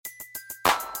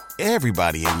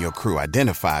Everybody in your crew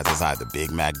identifies as either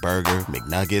Big Mac Burger,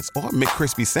 McNuggets, or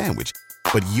McCrispy Sandwich.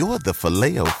 But you're the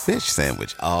Filet-O-Fish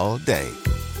Sandwich all day.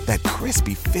 That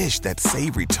crispy fish, that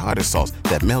savory tartar sauce,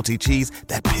 that melty cheese,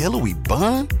 that pillowy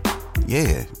bun.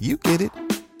 Yeah, you get it.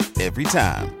 Every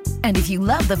time. And if you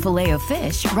love the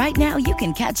Filet-O-Fish, right now you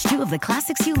can catch two of the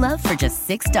classics you love for just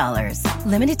 $6.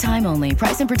 Limited time only.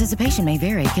 Price and participation may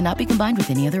vary. Cannot be combined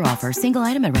with any other offer. Single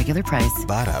item at regular price.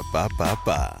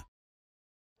 Ba-da-ba-ba-ba.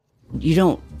 You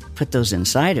don't put those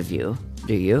inside of you,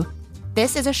 do you?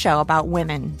 This is a show about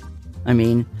women. I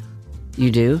mean,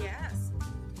 you do? Yes.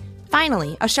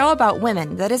 Finally, a show about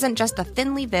women that isn't just a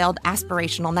thinly veiled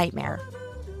aspirational nightmare.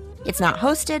 It's not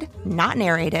hosted, not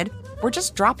narrated. We're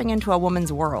just dropping into a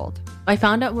woman's world. I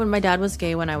found out when my dad was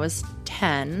gay when I was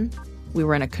 10. We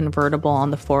were in a convertible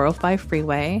on the 405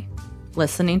 freeway,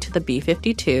 listening to the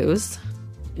B-52s.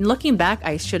 And looking back,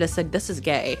 I should have said, this is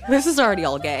gay. This is already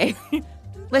all gay.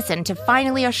 Listen to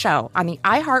Finally a Show on the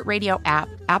iHeartRadio app,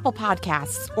 Apple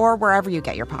Podcasts, or wherever you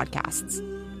get your podcasts.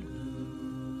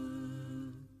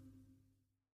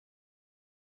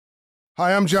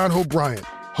 Hi, I'm John Hope Bryant,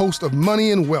 host of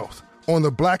Money and Wealth on the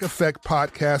Black Effect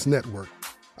Podcast Network.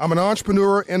 I'm an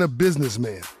entrepreneur and a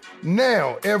businessman.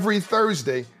 Now, every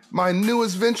Thursday, my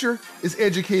newest venture is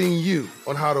educating you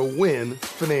on how to win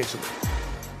financially.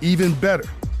 Even better,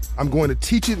 I'm going to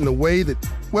teach it in a way that,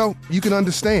 well, you can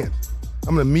understand.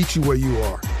 I'm going to meet you where you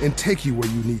are and take you where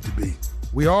you need to be.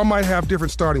 We all might have different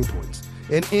starting points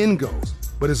and end goals,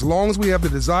 but as long as we have the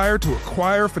desire to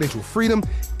acquire financial freedom,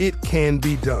 it can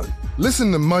be done.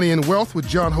 Listen to Money and Wealth with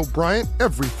John Hope Bryant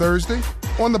every Thursday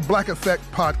on the Black Effect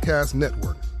Podcast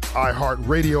Network,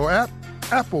 iHeartRadio app,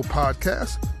 Apple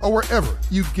Podcasts, or wherever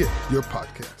you get your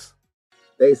podcasts.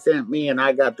 They sent me and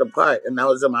I got the part, and that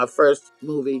was in my first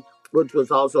movie, which was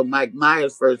also Mike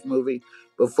Myers' first movie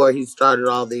before he started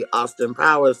all the Austin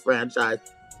Powers franchise.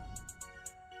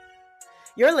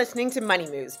 You're listening to Money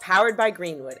Moves, powered by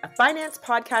Greenwood, a finance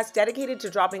podcast dedicated to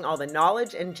dropping all the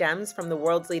knowledge and gems from the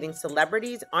world's leading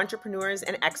celebrities, entrepreneurs,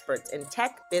 and experts in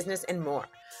tech, business, and more.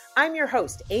 I'm your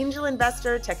host, angel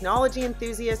investor, technology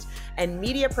enthusiast, and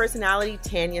media personality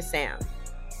Tanya Sam.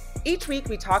 Each week,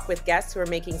 we talk with guests who are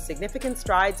making significant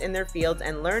strides in their fields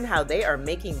and learn how they are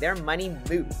making their money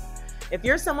move. If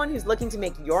you're someone who's looking to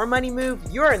make your money move,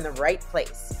 you're in the right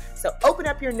place. So open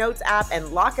up your notes app and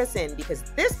lock us in, because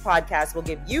this podcast will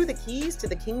give you the keys to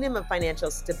the kingdom of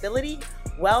financial stability,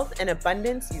 wealth, and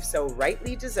abundance you so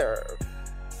rightly deserve.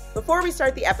 Before we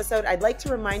start the episode, I'd like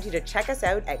to remind you to check us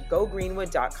out at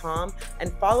gogreenwood.com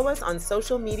and follow us on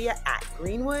social media at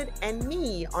Greenwood, and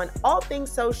me on all things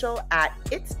social at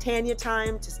It's Tanya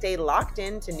Time to stay locked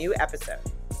in to new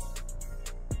episodes.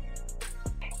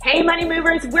 Hey Money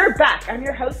Movers, we're back. I'm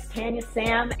your host, Tanya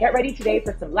Sam. Get ready today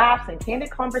for some laughs and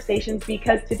candid conversations,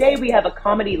 because today we have a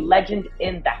comedy legend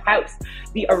in the house.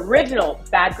 The original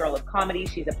bad girl of comedy.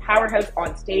 She's a powerhouse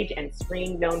on stage and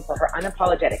screen, known for her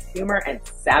unapologetic humor and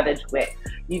savage wit.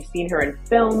 You've seen her in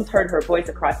films, heard her voice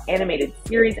across animated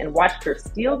series, and watched her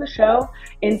steal the show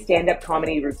in stand-up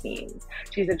comedy routines.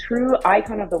 She's a true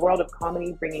icon of the world of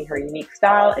comedy, bringing her unique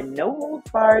style and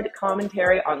no-holds-barred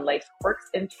commentary on life's quirks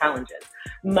and challenges.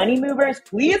 Money Movers,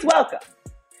 please welcome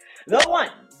the one,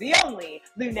 the only,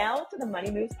 Luenell to the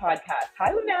Money Moves podcast.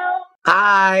 Hi, Luenell.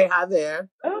 Hi there.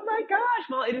 Oh my gosh.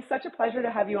 Well, it is such a pleasure to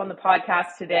have you on the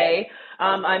podcast today.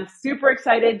 I'm super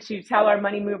excited to tell our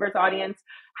Money Movers audience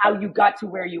how you got to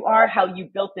where you are, how you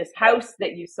built this house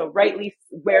that you so rightly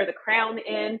wear the crown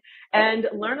in, and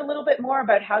learn a little bit more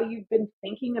about how you've been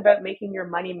thinking about making your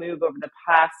money move over the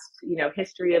past,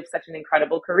 history of such an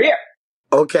incredible career.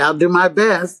 Okay, I'll do my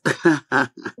best.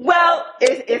 Well,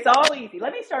 it's all easy.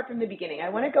 Let me start from the beginning. I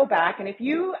want to go back, and if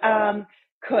you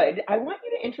could, I want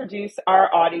you to introduce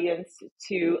our audience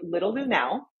to little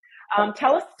Luenell.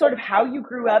 Tell us sort of how you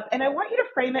grew up, and I want you to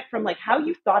frame it from how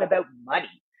you thought about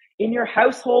money in your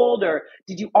household, or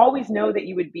did you always know that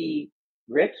you would be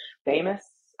rich, famous,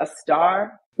 a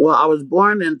star? Well, I was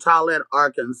born in Tollet,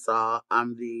 Arkansas.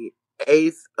 I'm the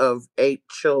 8th of 8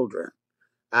 children.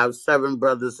 I have 7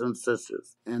 brothers and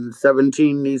sisters and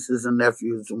 17 nieces and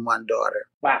nephews and 1 daughter.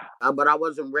 Wow. But I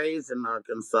wasn't raised in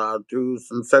Arkansas. Through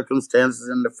some circumstances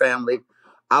in the family,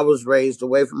 I was raised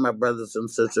away from my brothers and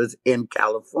sisters in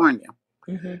California,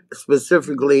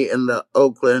 specifically in the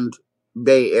Oakland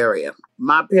Bay Area.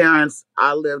 My parents,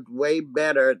 I lived way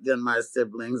better than my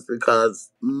siblings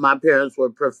because my parents were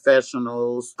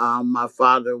professionals. My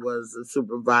father was a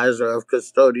supervisor of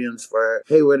custodians for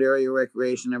Hayward Area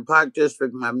Recreation and Park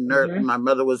District. My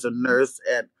mother was a nurse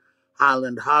at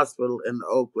Highland Hospital in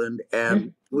Oakland,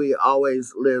 and we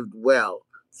always lived well.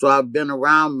 So I've been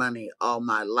around money all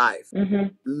my life.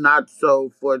 Not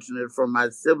so fortunate for my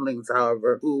siblings,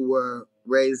 however, who were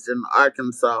raised in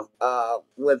Arkansas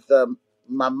with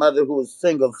my mother who was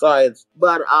single.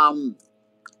 But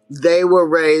they were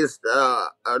raised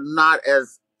not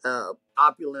as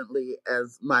opulently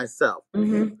as myself.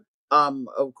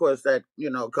 Of course, that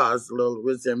caused a little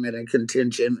resentment and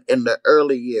contention in the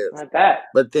early years. I bet.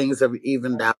 But things have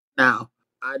evened out now.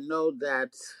 I know that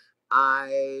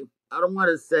I don't want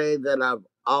to say that I've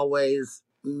always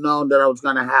known that I was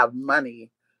going to have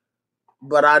money,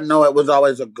 but I know it was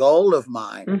always a goal of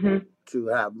mine to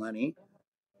have money.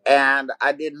 And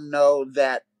I didn't know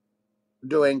that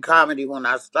doing comedy when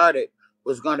I started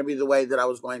was going to be the way that I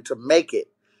was going to make it.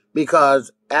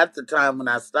 Because at the time when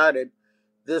I started,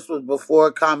 this was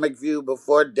before Comic View,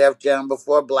 before Def Jam,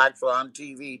 before Blacks were on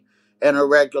TV in a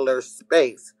regular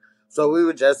space. So we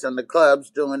were just in the clubs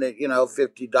doing it,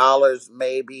 $50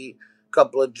 maybe, a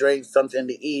couple of drinks, something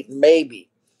to eat, maybe.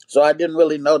 So I didn't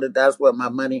really know that that's where my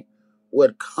money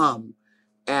would come.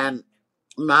 And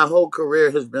my whole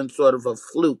career has been sort of a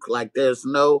fluke. Like there's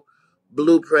no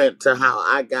blueprint to how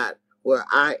I got where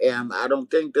I am. I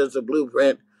don't think there's a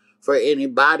blueprint for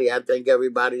anybody. I think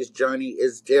everybody's journey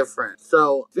is different.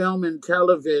 So film and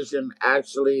television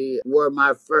actually were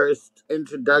my first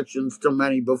introductions to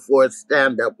money before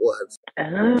stand-up was.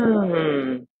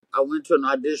 I went to an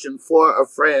audition for a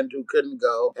friend who couldn't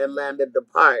go and landed the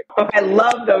part. Oh, I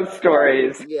love those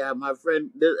stories. Yeah, my friend,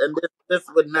 this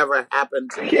would never happen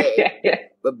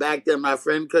today. But back then, my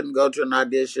friend couldn't go to an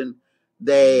audition.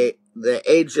 The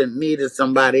agent needed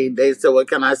somebody. They said, well,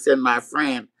 can I send my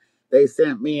friend? They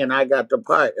sent me and I got the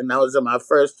part. And that was in my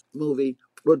first movie,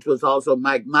 which was also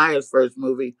Mike Myers' first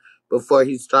movie before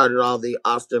he started all the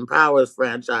Austin Powers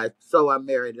franchise. So I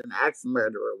Married an Axe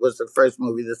Murderer was the first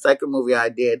movie. The second movie I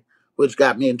did, which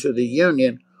got me into the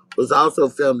union, was also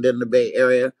filmed in the Bay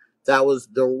Area. That was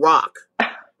The Rock.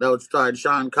 That would star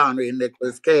Sean Connery and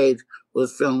Nicolas Cage,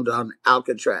 was filmed on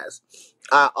Alcatraz.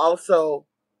 I also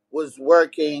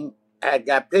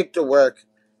got picked to work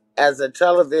as a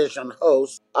television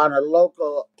host on a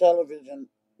local television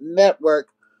network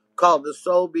called the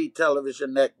Soul Beat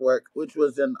Television Network, which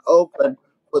was in Oakland,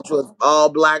 which was all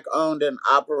Black owned and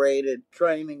operated,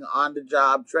 training, on the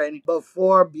job training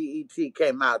before BET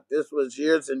came out. This was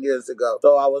years and years ago.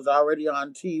 So I was already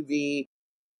on TV.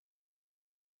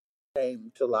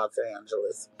 Came to Los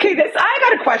Angeles. Okay, I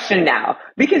got a question now,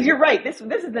 because you're right. This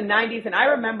is the 90s, and I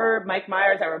remember Mike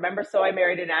Myers. I remember So I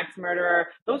Married an Axe Murderer.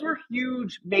 Those were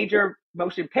huge, major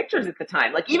motion pictures at the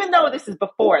time. Like, even though this is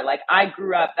before, like, I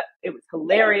grew up, it was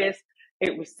hilarious.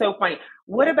 It was so funny.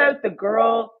 What about the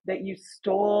girl that you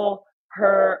stole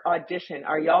her audition?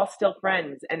 Are y'all still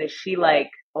friends? And is she like,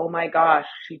 oh my gosh,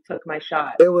 she took my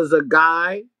shot? It was a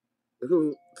guy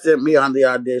who sent me on the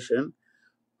audition.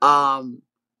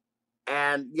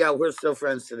 And yeah, we're still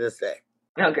friends to this day.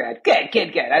 Oh, good.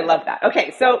 I love that.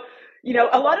 Okay, so,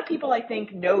 a lot of people, I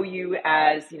think, know you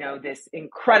as, this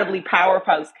incredibly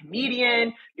powerhouse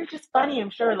comedian. You're just funny, I'm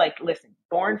sure. Like, listen,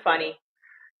 born funny,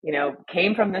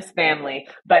 came from this family,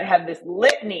 but have this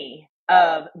litany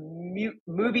of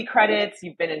movie credits.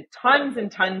 You've been in tons and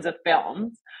tons of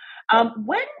films.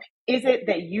 When is it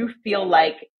that you feel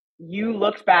like you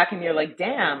looked back and you're like,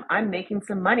 damn, I'm making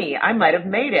some money. I might have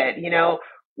made it,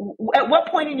 At what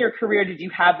point in your career did you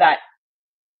have that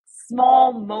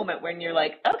small moment when you're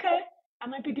like, okay, I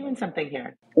might be doing something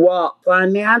here? Well,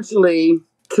 financially,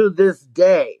 to this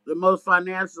day, the most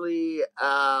financially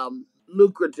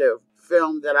lucrative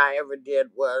film that I ever did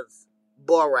was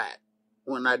Borat.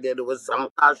 When I did it with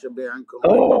Sacha Baron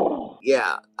Cohen. Oh.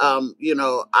 Yeah.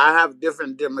 I have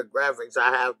different demographics.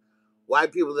 I have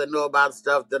white people that know about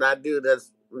stuff that I do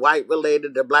that's white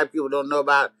related that black people don't know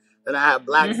about. Then I have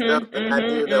black stuff that I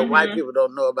do that white people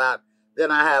don't know about.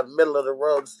 Then I have middle of the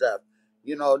road stuff.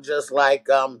 Just like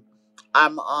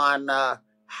I'm on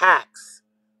Hacks,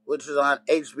 which is on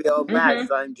HBO Max,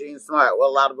 starring Gene Smart. Well,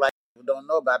 a lot of black people don't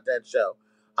know about that show.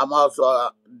 I'm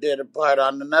also did a part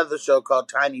on another show called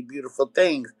Tiny Beautiful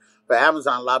Things for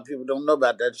Amazon. A lot of people don't know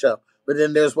about that show. But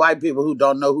then there's white people who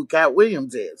don't know who Cat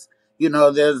Williams is.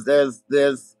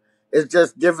 There's it's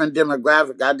just different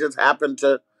demographic. I just happen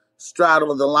to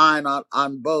straddle the line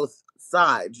on both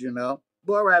sides,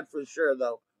 Borat for sure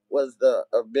though was the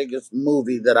biggest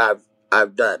movie that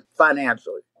I've done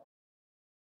financially.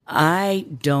 I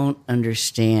don't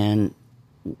understand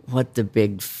what the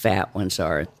big fat ones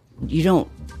are. You don't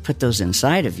put those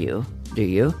inside of you, do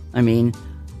you? I mean,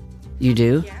 you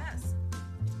do?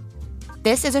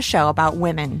 This is a show about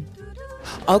women.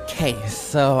 Okay,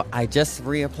 so I just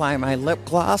reapplied my lip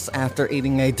gloss after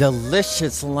eating a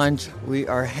delicious lunch. We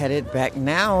are headed back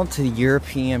now to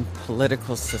European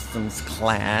Political Systems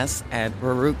class at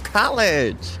Baruch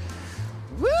College.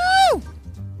 Woo!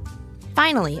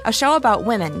 Finally, a show about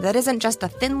women that isn't just a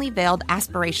thinly veiled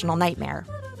aspirational nightmare.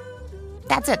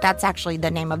 That's it, that's actually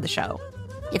the name of the show.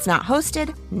 It's not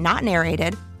hosted, not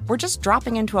narrated, we're just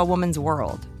dropping into a woman's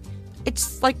world.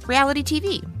 It's like reality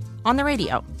TV on the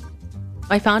radio.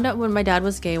 I found out when my dad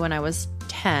was gay when I was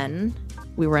 10.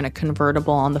 We were in a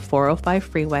convertible on the 405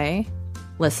 freeway,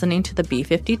 listening to the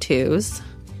B-52s.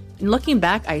 And looking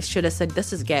back, I should have said,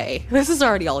 this is gay. This is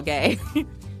already all gay.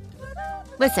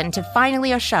 Listen to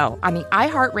Finally a Show on the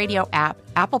iHeartRadio app,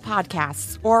 Apple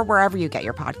Podcasts, or wherever you get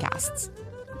your podcasts.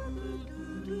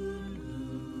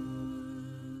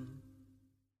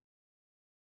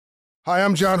 Hi,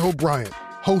 I'm John Hope Bryant,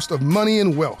 host of Money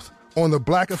and Wealth on the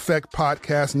Black Effect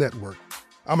Podcast Network.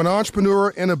 I'm an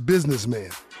entrepreneur and a businessman.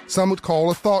 Some would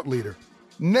call a thought leader.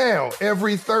 Now,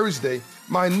 every Thursday,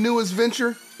 my newest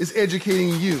venture is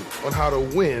educating you on how to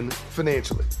win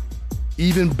financially.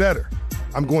 Even better,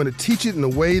 I'm going to teach it in a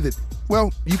way that,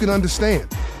 well, you can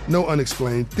understand. No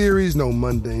unexplained theories, no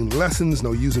mundane lessons,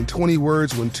 no using 20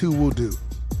 words when 2 will do.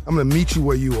 I'm going to meet you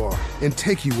where you are and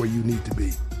take you where you need to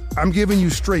be. I'm giving you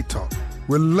straight talk,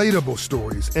 relatable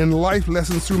stories, and life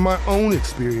lessons through my own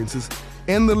experiences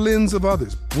and the lens of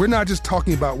others. We're not just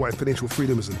talking about why financial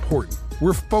freedom is important.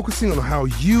 We're focusing on how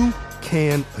you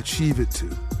can achieve it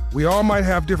too. We all might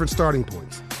have different starting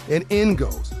points and end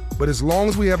goals, but as long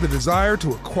as we have the desire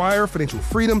to acquire financial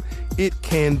freedom, it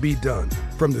can be done.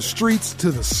 From the streets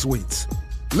to the suites.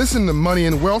 Listen to Money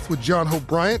and Wealth with John Hope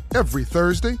Bryant every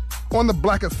Thursday on the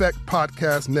Black Effect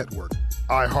Podcast Network,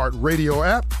 iHeartRadio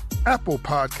app, Apple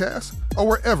Podcasts, or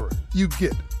wherever you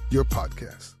get your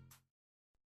podcasts.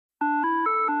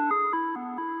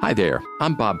 Hi there,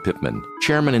 I'm Bob Pittman,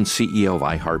 Chairman and CEO of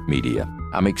iHeartMedia.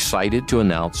 I'm excited to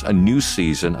announce a new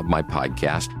season of my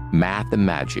podcast, Math and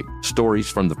Magic, Stories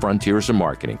from the Frontiers of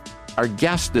Marketing. Our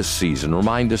guests this season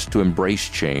remind us to embrace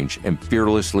change and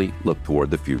fearlessly look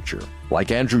toward the future. Like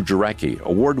Andrew Jarecki,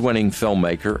 award-winning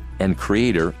filmmaker and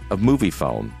creator of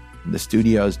Moviefone. The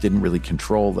studios didn't really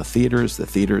control the theaters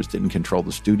didn't control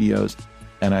the studios.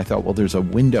 And I thought, well, there's a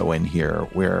window in here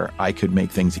where I could make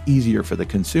things easier for the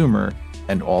consumer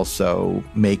and also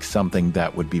make something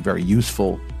that would be very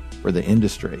useful for the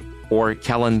industry. Or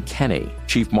Kellen Kenny,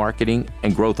 Chief Marketing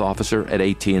and Growth Officer at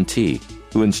AT&T,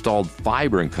 who installed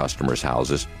fiber in customers'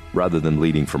 houses rather than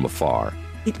leading from afar.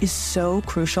 It is so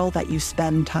crucial that you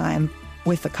spend time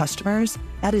with the customers.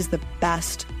 That is the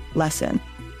best lesson.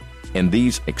 In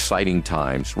these exciting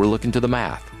times, we're looking to the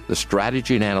math, the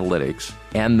strategy and analytics,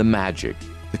 and the magic,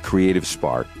 the creative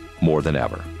spark, more than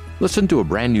ever. Listen to a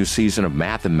brand new season of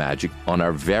Math and Magic on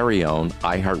our very own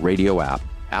iHeartRadio app,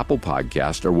 Apple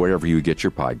Podcast, or wherever you get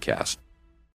your podcast.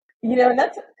 You know, and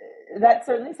that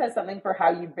certainly says something for how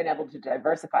you've been able to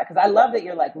diversify. Because I love that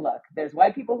you're like, look, there's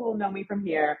white people who will know me from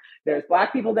here. There's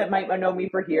black people that might know me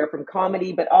from here, from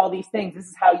comedy, but all these things. This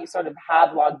is how you sort of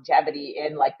have longevity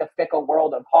in like the fickle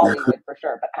world of Hollywood for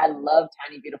sure. But I love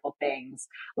Tiny Beautiful Things.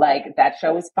 Like that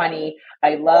show is funny.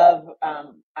 I love,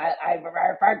 I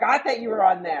forgot that you were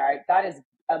on there. That is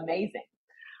amazing.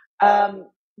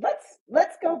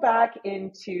 Let's go back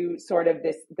into sort of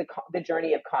the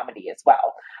journey of comedy as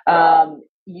well.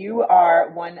 You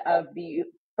are one of the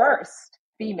first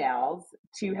females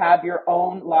to have your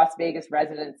own Las Vegas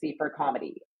residency for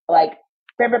comedy. Like,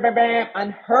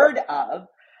 unheard of.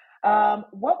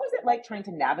 What was it like trying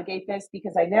to navigate this?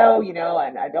 Because I know,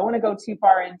 and I don't want to go too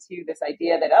far into this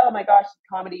idea that, oh my gosh,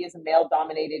 comedy is a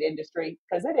male-dominated industry,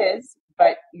 because it is,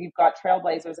 but you've got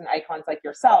trailblazers and icons like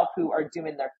yourself who are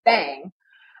doing their thing.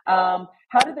 How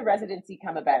did the residency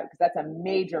come about? Because that's a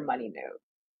major money move.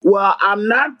 Well, I'm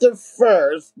not the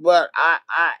first, but I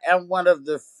am one of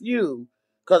the few,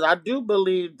 because I do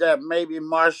believe that maybe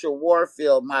Marsha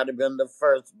Warfield might have been the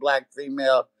first black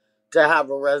female to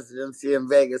have a residency in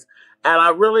Vegas. And I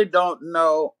really don't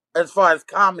know, as far as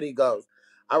comedy goes,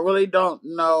 I really don't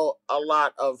know a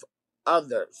lot of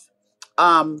others.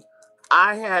 I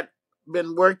had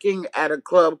been working at a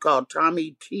club called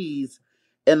Tommy T's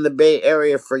in the Bay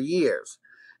Area for years.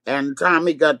 And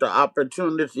Tommy got the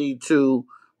opportunity to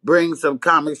bring some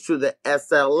comics to the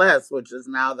SLS, which is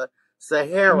now the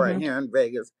Sahara here in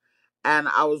Vegas. And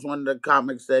I was one of the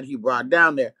comics that he brought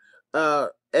down there.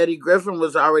 Eddie Griffin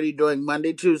was already doing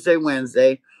Monday, Tuesday,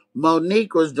 Wednesday.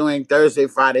 Monique was doing Thursday,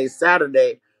 Friday,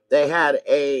 Saturday. They had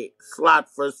a slot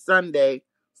for Sunday,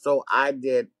 so I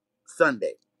did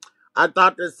Sunday. I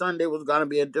thought that Sunday was going to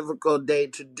be a difficult day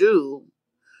to do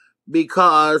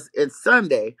because it's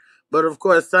Sunday. But of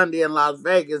course, Sunday in Las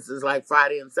Vegas is like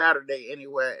Friday and Saturday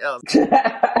anywhere else.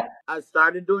 I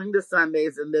started doing the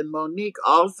Sundays, and then Monique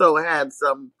also had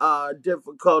some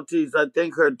difficulties. I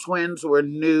think her twins were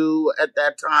new at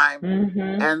that time,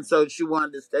 and so she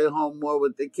wanted to stay home more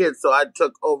with the kids. So I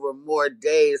took over more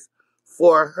days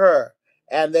for her,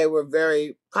 and they were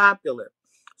very popular.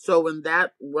 So when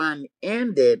that run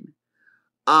ended,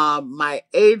 my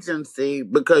agency,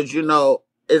 because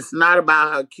it's not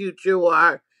about how cute you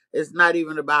are, it's not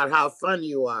even about how fun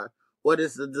you are. What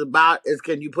it's about is,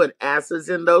 can you put asses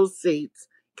in those seats?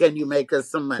 Can you make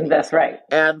us some money? That's right.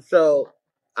 And so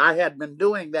I had been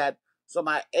doing that. So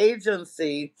my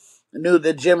agency knew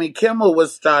that Jimmy Kimmel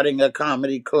was starting a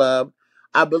comedy club.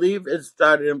 I believe it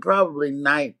started in probably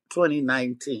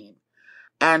 2019.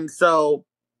 And so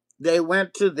they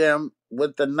went to them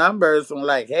with the numbers and were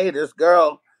like, hey, this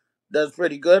girl does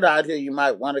pretty good out here. You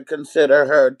might want to consider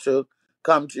her to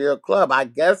come to your club. I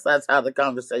guess that's how the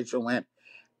conversation went.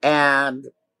 And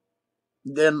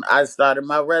then I started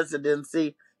my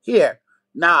residency here.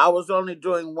 Now, I was only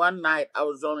doing one night. I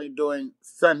was only doing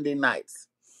Sunday nights.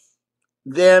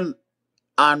 Then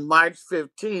on March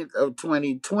 15th of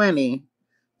 2020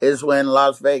 is when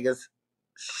Las Vegas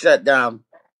shut down.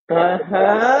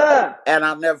 And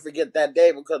I'll never forget that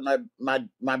day because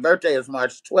my birthday is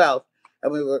March 12th,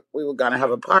 and we were gonna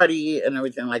have a party and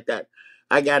everything like that.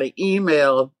 I got an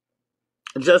email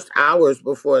just hours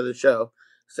before the show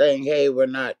saying, "Hey, we're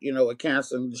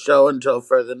canceling the show until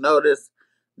further notice."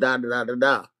 Da da da da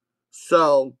da.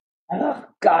 So, oh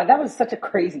God, that was such a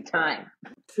crazy time.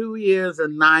 2 years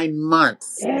and 9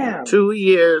 months. Damn. 2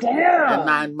 years Damn. and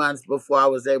 9 months before I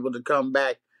was able to come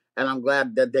back, and I'm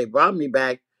glad that they brought me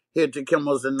back here to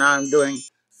Kimmel's, and now I'm doing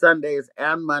Sundays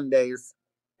and Mondays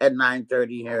at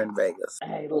 9:30 here in Vegas.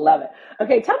 I love it.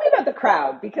 Okay, tell me about the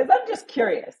crowd, because I'm just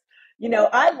curious.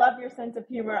 I love your sense of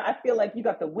humor. I feel like you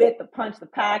got the wit, the punch, the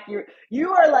pack.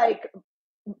 You are like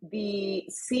the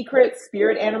secret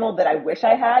spirit animal that I wish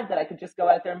I had, that I could just go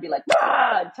out there and be like,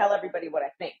 ah, and tell everybody what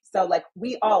I think. So like,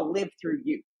 we all live through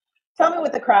you. Tell me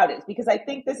what the crowd is, because I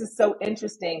think this is so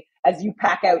interesting as you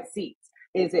pack out seats.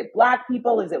 Is it Black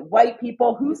people? Is it white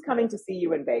people? Who's coming to see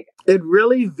you in Vegas? It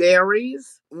really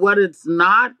varies. What it's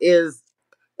not is,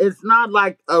 it's not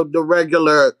like the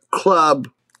regular club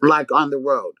like on the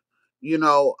road.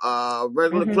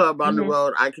 Regular club on the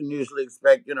road, I can usually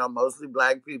expect, mostly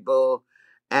Black people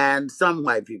and some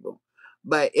white people.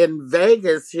 But in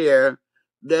Vegas here,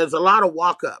 there's a lot of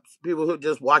walk ups, people who are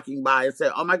just walking by and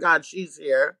say, oh my God, she's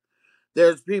here.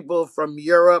 There's people from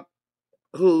Europe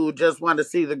who just want to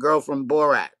see the girl from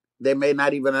Borat. They may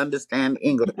not even understand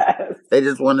English. Yes. They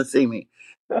just want to see me.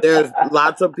 There's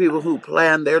lots of people who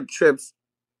plan their trips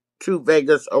to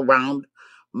Vegas around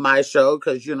my show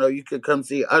because, you could come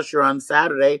see Usher on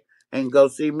Saturday and go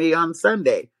see me on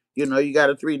Sunday. You got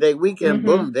a 3-day weekend,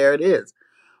 boom, there it is.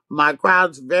 My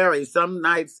crowds vary. Some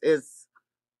nights it's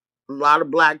a lot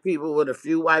of Black people with a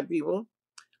few white people.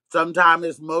 Sometimes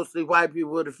it's mostly white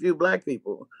people with a few Black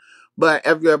people. But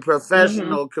if you're a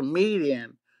professional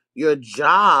comedian, your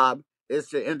job is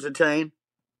to entertain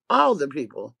all the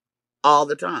people all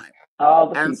the time.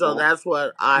 And so that's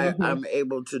what I'm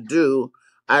able to do.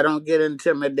 I don't get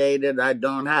intimidated. I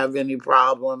don't have any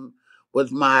problem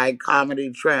with my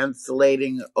comedy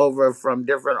translating over from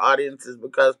different audiences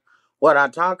because what I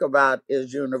talk about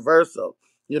is universal.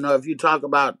 If you talk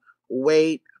about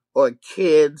weight or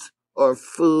kids or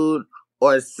food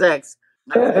or sex,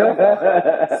 that's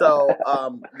everyone.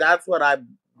 So that's what I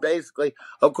basically,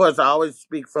 of course, I always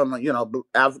speak from a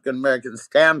African American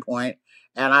standpoint,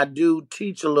 and I do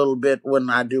teach a little bit when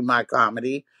I do my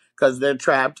comedy because they're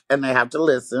trapped and they have to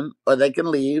listen or they can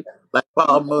leave, like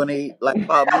Paul Mooney. Like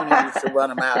Paul Mooney used to run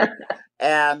them out,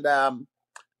 and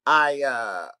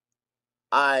I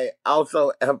I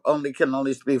also can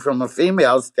only speak from a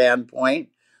female standpoint.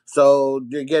 So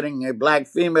you're getting a Black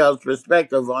female's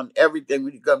perspective on everything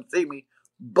when you come see me,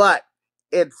 but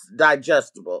it's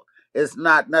digestible. It's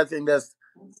not nothing that's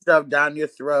shoved down your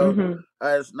throat.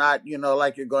 It's not,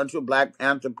 like you're going to a Black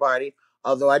Panther party.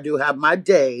 Although I do have my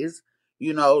days,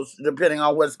 depending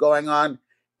on what's going on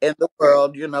in the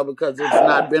world, because it's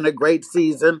not been a great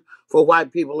season for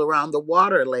white people around the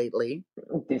water lately.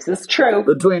 This is true.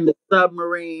 Between the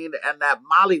submarine and that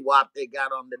mollywop they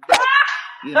got on the deck,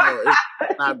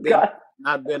 it's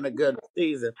not been a good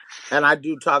season. And I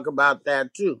do talk about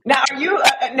that too. Now, are you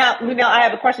now? I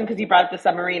have a question because you brought up the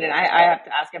submarine, and I have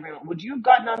to ask everyone: would you have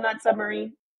gotten on that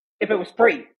submarine if it was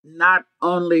free? Not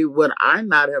only would I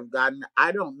not have gotten,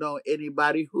 I don't know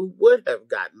anybody who would have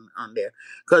gotten on there.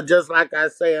 Because just like I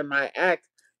say in my act,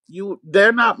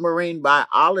 they're not marine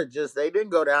biologists. They didn't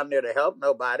go down there to help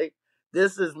nobody.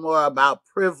 This is more about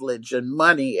privilege and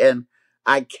money, and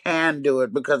I can do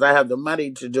it because I have the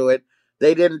money to do it.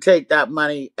 They didn't take that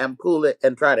money and pool it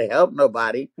and try to help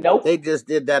nobody. Nope. They just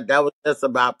did that. That was just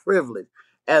about privilege.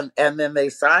 And then they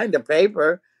signed a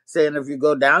paper saying if you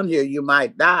go down here, you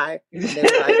might die. And they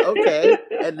were like, okay.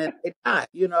 And then they died,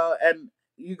 and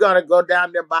you got to go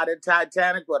down there by the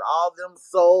Titanic with all them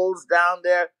souls down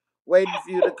there waiting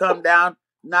for you to come down.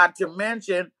 Not to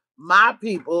mention my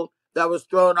people that was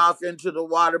thrown off into the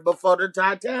water before the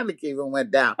Titanic even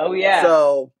went down. Oh, yeah.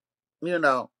 So,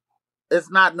 it's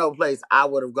not no place I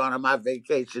would have gone on my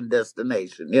vacation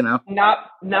destination,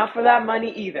 Not for that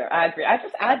money either. I agree. I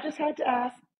just had to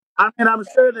ask. I mean, I'm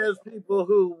sure there's people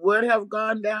who would have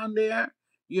gone down there.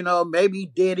 Maybe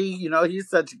Diddy, he's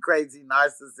such a crazy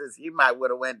narcissist. He might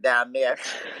would have went down there.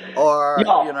 Or,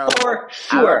 for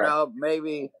sure. I don't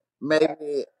know,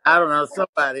 maybe, I don't know,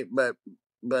 somebody,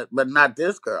 but not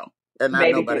this girl. And not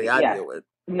Maybe nobody Diddy, I yeah. deal with.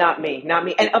 Not me.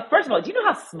 And first of all, do you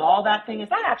know how small that thing is?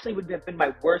 That actually would have been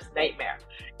my worst nightmare.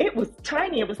 It was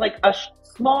tiny. It was like a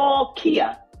small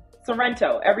Kia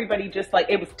Sorrento. Everybody just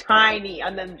it was tiny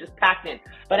and then just packed in.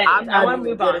 But anyways, I want to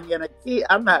move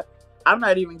on. I'm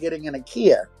not even getting in a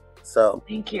Kia. So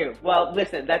thank you. Well,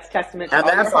 listen, that's testament to and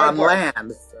all that's your hard on work.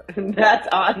 land. That's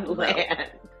on land.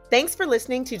 Thanks for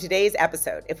listening to today's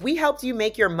episode. If we helped you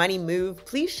make your money move,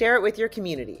 please share it with your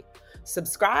community.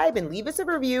 Subscribe and leave us a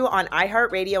review on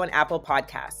iHeartRadio and Apple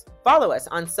Podcasts. Follow us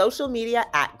on social media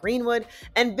 @Greenwood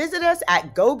and visit us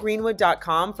at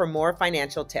gogreenwood.com for more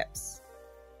financial tips.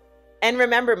 And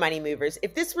remember, money movers,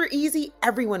 if this were easy,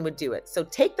 everyone would do it. So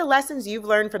take the lessons you've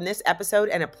learned from this episode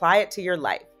and apply it to your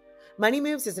life. Money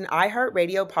Moves is an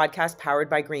iHeartRadio podcast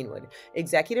powered by Greenwood,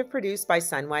 executive produced by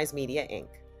Sunwise Media, Inc.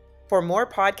 For more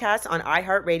podcasts on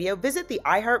iHeartRadio, visit the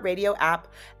iHeartRadio app,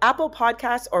 Apple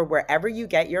Podcasts, or wherever you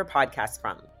get your podcasts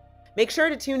from. Make sure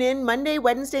to tune in Monday,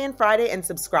 Wednesday, and Friday and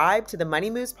subscribe to the Money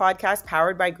Moves podcast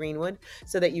powered by Greenwood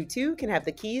so that you too can have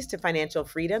the keys to financial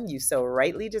freedom you so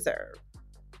rightly deserve.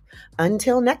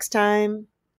 Until next time.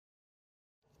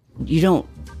 You don't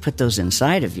put those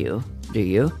inside of you, do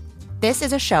you? This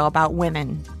is a show about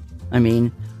women. I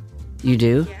mean, you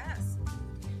do?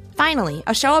 Finally,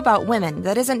 a show about women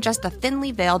that isn't just a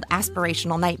thinly veiled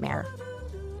aspirational nightmare.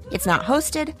 It's not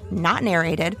hosted, not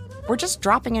narrated. We're just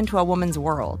dropping into a woman's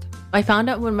world. I found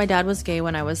out when my dad was gay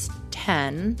when I was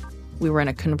 10. We were in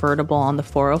a convertible on the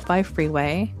 405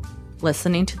 freeway,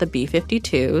 listening to the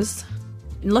B-52s.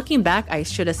 And looking back, I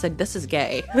should have said, this is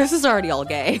gay. This is already all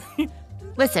gay.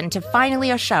 Listen to Finally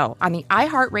a Show on the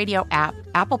iHeartRadio app,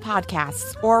 Apple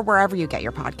Podcasts, or wherever you get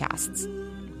your podcasts.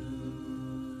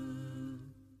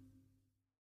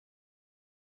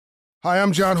 Hi,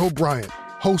 I'm John Hope Bryant,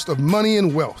 host of Money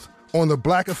and Wealth on the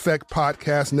Black Effect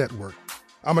Podcast Network.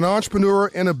 I'm an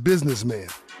entrepreneur and a businessman.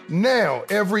 Now,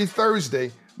 every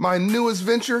Thursday, my newest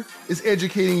venture is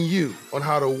educating you on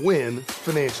how to win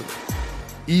financially.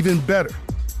 Even better,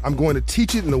 I'm going to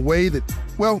teach it in a way that,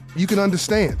 you can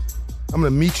understand. I'm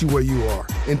going to meet you where you are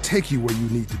and take you where you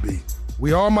need to be.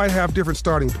 We all might have different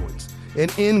starting points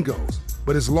and end goals,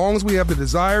 but as long as we have the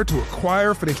desire to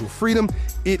acquire financial freedom,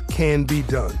 it can be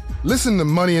done. Listen to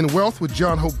Money and Wealth with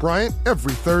John Hope Bryant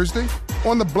every Thursday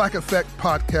on the Black Effect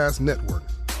Podcast Network,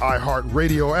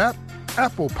 iHeartRadio app,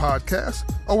 Apple Podcasts,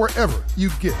 or wherever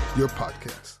you get your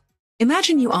podcasts.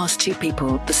 Imagine you ask two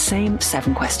people the same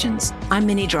 7 questions. I'm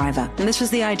Minnie Driver, and this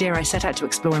was the idea I set out to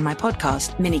explore in my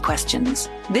podcast, Mini Questions.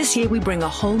 This year, we bring a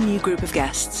whole new group of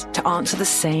guests to answer the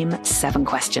same 7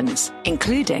 questions,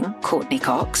 including Courtney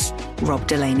Cox, Rob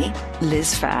Delaney,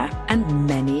 Liz Fair, and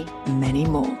many, many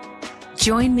more.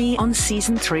 Join me on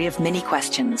Season 3 of Mini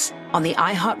Questions on the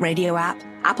iHeartRadio app,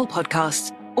 Apple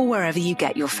Podcasts, or wherever you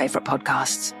get your favorite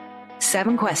podcasts.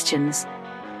 7 questions,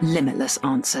 limitless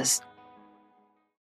answers.